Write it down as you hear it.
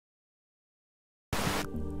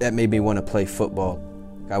That made me want to play football.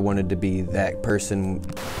 I wanted to be that person.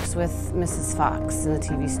 With Mrs. Fox in the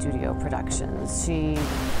TV studio productions,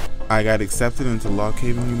 I got accepted into Lock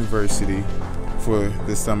Haven University for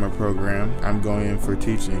the summer program. I'm going in for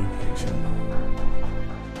teaching.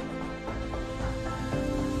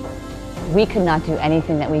 We could not do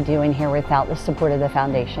anything that we do in here without the support of the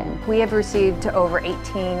foundation. We have received over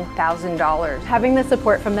 $18,000. Having the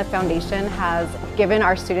support from the foundation has given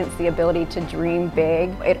our students the ability to dream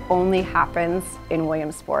big. It only happens in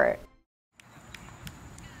Williamsport.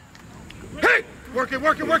 Hey! Work it,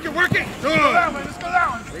 work it, work it, work it! Let's go that way, let's go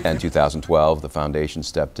that way! In 2012, the foundation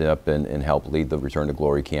stepped up and helped lead the Return to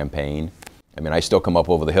Glory campaign. I mean, I still come up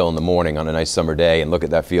over the hill in the morning on a nice summer day and look at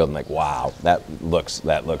that field and like, wow, that looks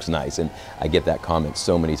nice. And I get that comment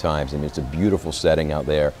so many times. I mean, it's a beautiful setting out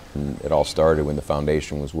there. And it all started when the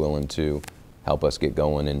foundation was willing to help us get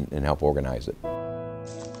going and help organize it.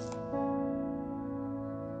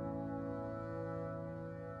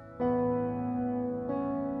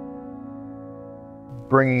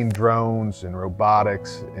 Bringing drones and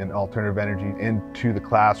robotics and alternative energy into the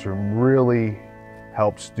classroom really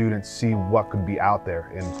helps students see what could be out there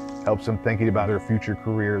and helps them thinking about their future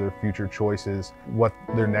career, their future choices, what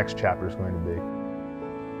their next chapter is going to be.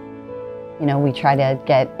 You know, we try to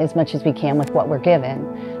get as much as we can with what we're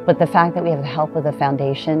given, but the fact that we have the help of the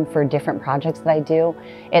foundation for different projects that I do,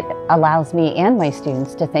 it allows me and my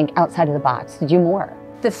students to think outside of the box, to do more.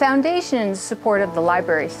 The foundation supported the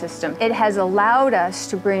library system. It has allowed us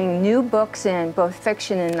to bring new books in, both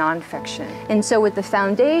fiction and nonfiction. And so with the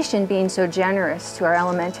foundation being so generous to our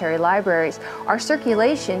elementary libraries, our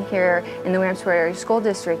circulation here in the Williamsport Area School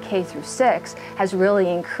District K through 6 has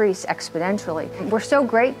really increased exponentially. We're so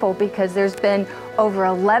grateful because there's been over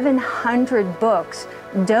 1,100 books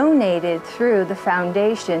donated through the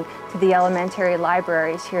foundation to the elementary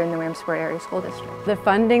libraries here in the Williamsport Area School District. The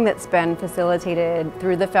funding that's been facilitated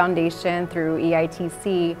through the foundation, through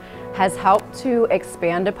EITC, has helped to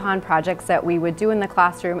expand upon projects that we would do in the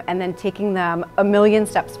classroom and then taking them a million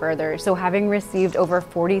steps further. So having received over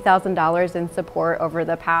 $40,000 in support over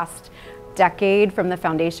the past decade from the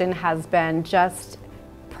foundation has been just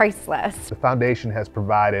priceless. The foundation has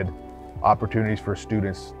provided opportunities for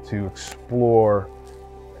students to explore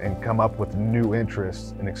and come up with new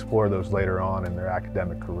interests and explore those later on in their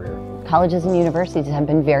academic career. Colleges and universities have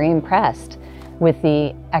been very impressed with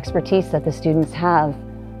the expertise that the students have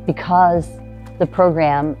because the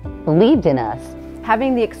program believed in us.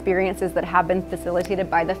 Having the experiences that have been facilitated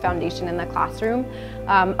by the foundation in the classroom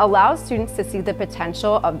allows students to see the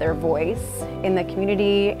potential of their voice in the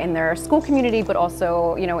community, in their school community, but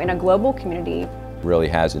also, you know, in a global community. Really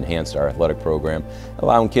has enhanced our athletic program,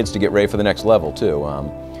 allowing kids to get ready for the next level too.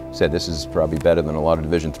 Said this is probably better than a lot of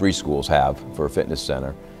Division III schools have for a fitness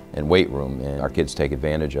center and weight room, and our kids take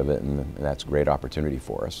advantage of it, and that's a great opportunity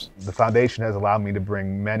for us. The foundation has allowed me to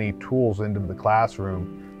bring many tools into the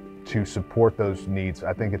classroom to support those needs.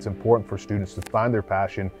 I think it's important for students to find their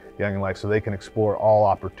passion young in life so they can explore all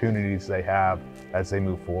opportunities they have as they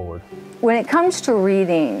move forward. When it comes to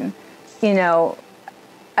reading, you know,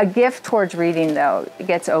 a gift towards reading, though,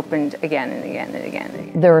 gets opened again and again and again and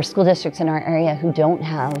again. There are school districts in our area who don't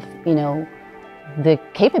have, you know, the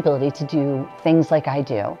capability to do things like I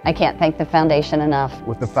do. I can't thank the foundation enough.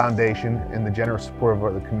 With the foundation and the generous support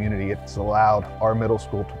of the community, it's allowed our middle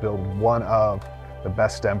school to build one of the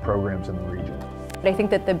best STEM programs in the region. I think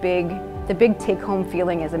that the big take-home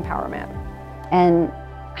feeling is empowerment. And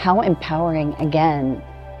how empowering, again,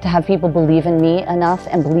 to have people believe in me enough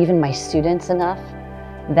and believe in my students enough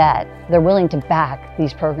that they're willing to back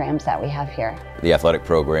these programs that we have here. The athletic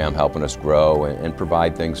program helping us grow and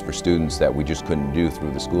provide things for students that we just couldn't do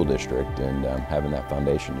through the school district, and having that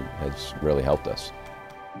foundation has really helped us.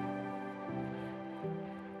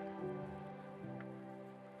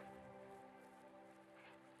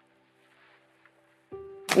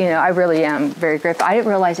 You know, I really am very grateful. I didn't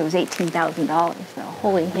realize it was $18,000, so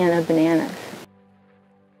holy Hannah bananas.